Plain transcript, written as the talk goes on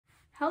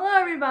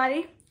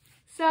everybody.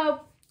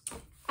 So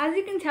as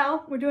you can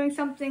tell, we're doing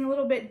something a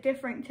little bit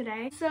different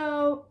today.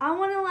 So I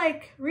want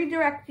to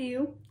redirect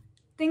you.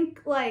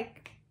 Think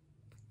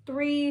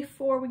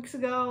 3-4 weeks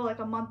ago,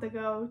 a month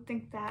ago,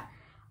 think that.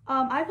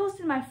 I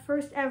posted my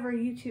first ever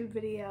YouTube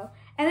video,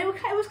 and it was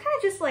kind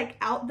of just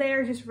out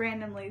there, just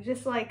randomly,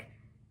 just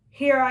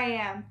here I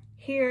am.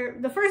 Here,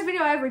 the first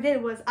video I ever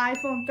did was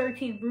iPhone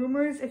 13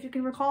 rumors, if you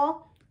can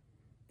recall.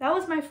 That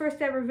was my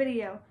first ever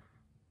video.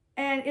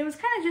 And it was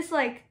kind of just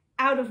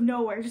out of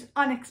nowhere, just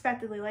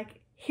unexpectedly,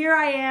 here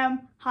I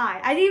am,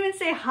 hi. I didn't even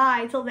say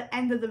hi till the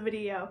end of the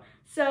video.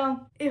 So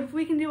if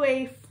we can do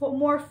a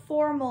more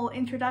formal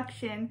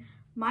introduction,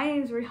 my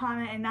name is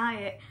Rihanna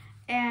Inayat,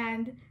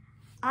 and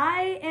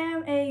I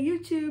am a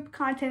YouTube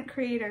content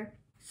creator.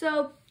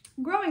 So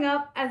growing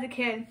up as a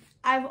kid,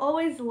 I've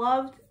always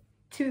loved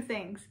two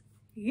things,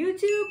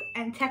 YouTube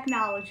and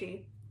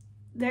technology.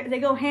 They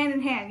go hand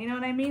in hand, you know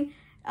what I mean?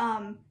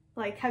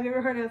 Have you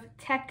ever heard of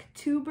tech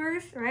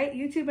tubers, right?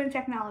 YouTube and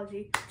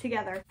technology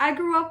together. I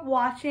grew up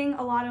watching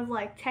a lot of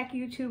tech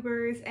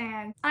YouTubers,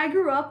 and I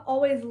grew up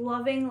always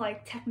loving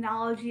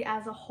technology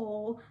as a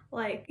whole.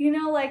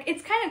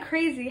 It's kind of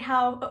crazy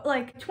how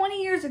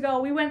 20 years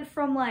ago we went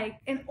from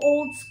an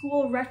old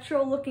school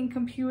retro looking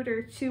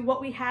computer to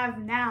what we have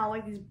now,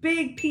 these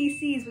big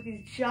PCs with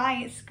these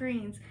giant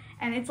screens,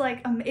 and it's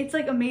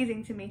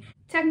amazing to me.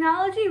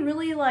 Technology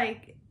really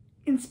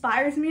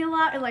inspires me a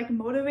lot. It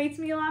motivates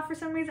me a lot for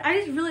some reason. I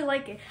just really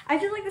like it. I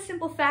just like the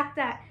simple fact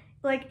that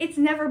it's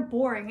never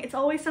boring. It's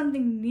always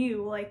something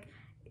new. How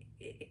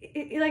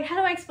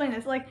do I explain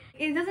this?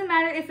 It doesn't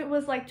matter if it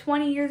was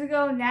 20 years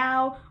ago,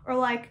 now,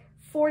 or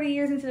 40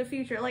 years into the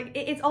future.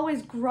 It's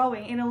always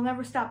growing, and it'll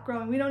never stop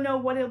growing. We don't know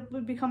what it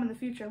would become in the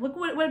future. Look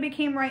what it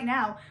became right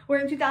now. We're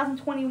in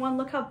 2021.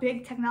 Look how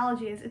big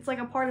technology is. It's a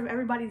part of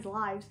everybody's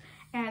lives.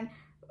 And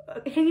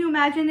can you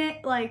imagine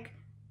it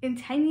in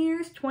 10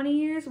 years, 20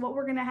 years, what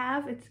we're gonna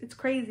have? It's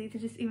crazy to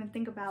just even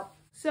think about.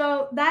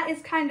 So that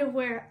is kind of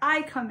where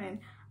I come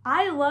in.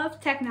 I love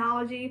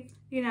technology.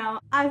 You know,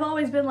 I've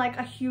always been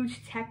a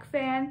huge tech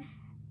fan,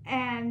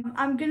 and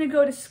I'm gonna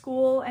go to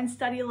school and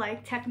study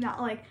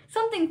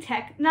something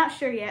tech. Not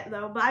sure yet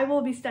though, but I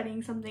will be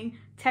studying something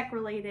tech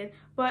related.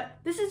 But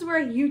this is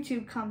where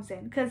YouTube comes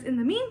in, because in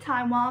the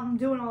meantime, while I'm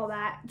doing all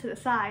that to the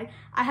side,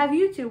 I have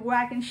YouTube where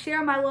I can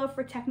share my love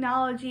for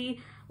technology,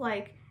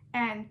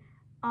 and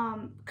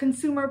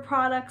consumer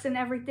products and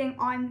everything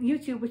on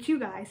YouTube with you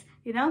guys,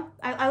 you know?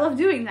 I love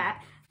doing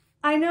that.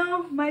 I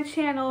know my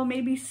channel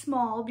may be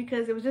small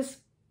because I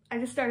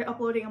just started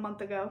uploading a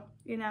month ago,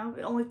 you know?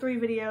 Only 3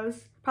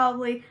 videos.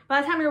 Probably,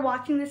 by the time you're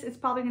watching this, it's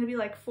probably gonna be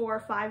 4 or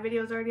 5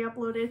 videos already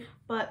uploaded,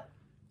 but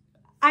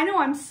I know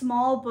I'm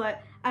small,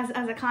 but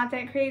as a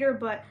content creator,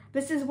 but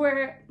this is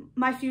where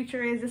my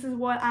future is. This is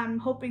what I'm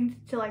hoping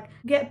to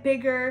get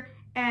bigger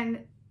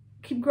and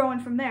keep growing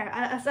from there.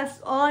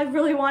 That's all I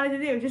really wanted to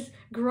do, just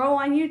grow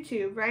on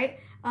YouTube, right?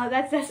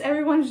 That's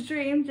everyone's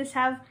dream, just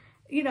have,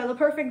 you know, the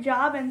perfect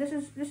job, and this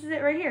is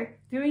it right here.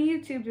 Doing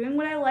YouTube, doing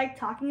what I like,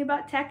 talking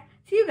about tech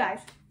to you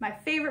guys, my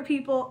favorite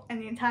people in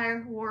the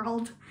entire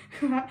world.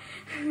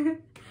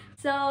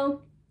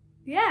 So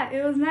yeah,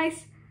 it was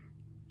nice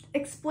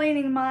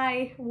explaining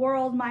my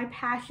world, my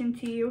passion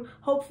to you.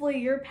 Hopefully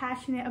you're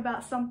passionate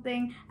about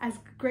something as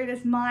great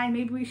as mine.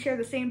 Maybe we share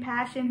the same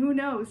passion, who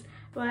knows?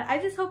 But I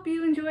just hope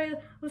you enjoy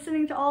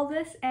listening to all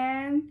this,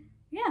 and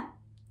yeah,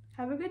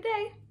 have a good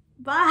day.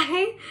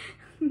 Bye.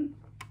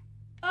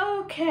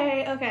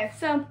 Okay,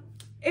 so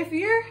if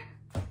you're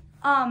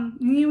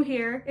new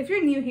here,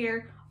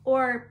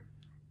 or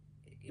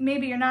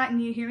maybe you're not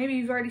new here, maybe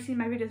you've already seen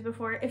my videos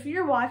before. If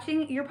you're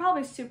watching, you're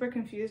probably super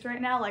confused right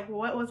now,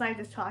 what was I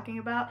just talking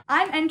about?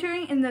 I'm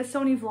entering in the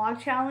Sony Vlog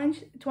Challenge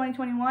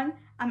 2021.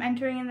 I'm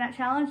entering in that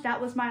challenge.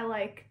 That was my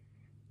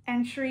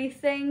entry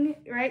thing,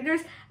 right?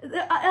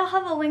 I'll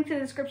have a link to the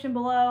description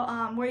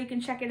below where you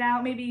can check it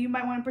out. Maybe you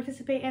might want to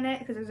participate in it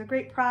because there's a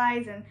great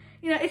prize, and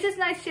you know, it's just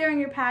nice sharing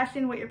your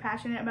passion, what you're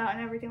passionate about,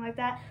 and everything like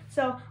that.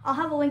 So I'll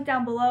have a link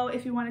down below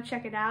if you want to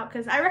check it out,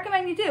 because I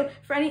recommend you do.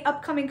 For any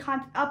upcoming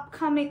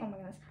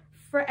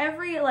for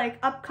every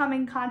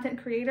upcoming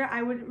content creator,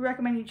 I would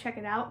recommend you check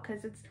it out,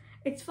 because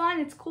it's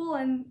fun, it's cool,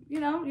 and you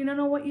don't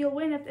know what you'll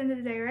win at the end of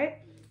the day, right?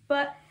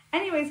 But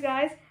anyways,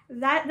 guys,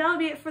 that'll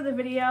be it for the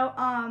video.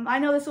 I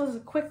know this was a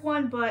quick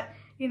one, but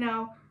you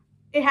know,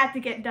 it had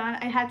to get done.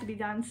 It had to be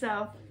done.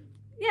 So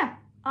yeah.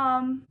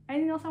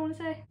 Anything else I want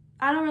to say?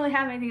 I don't really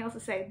have anything else to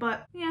say,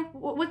 but yeah,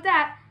 with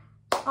that,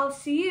 I'll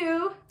see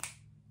you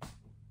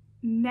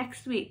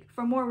next week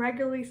for more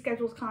regularly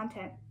scheduled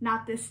content,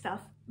 not this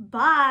stuff.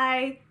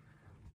 Bye.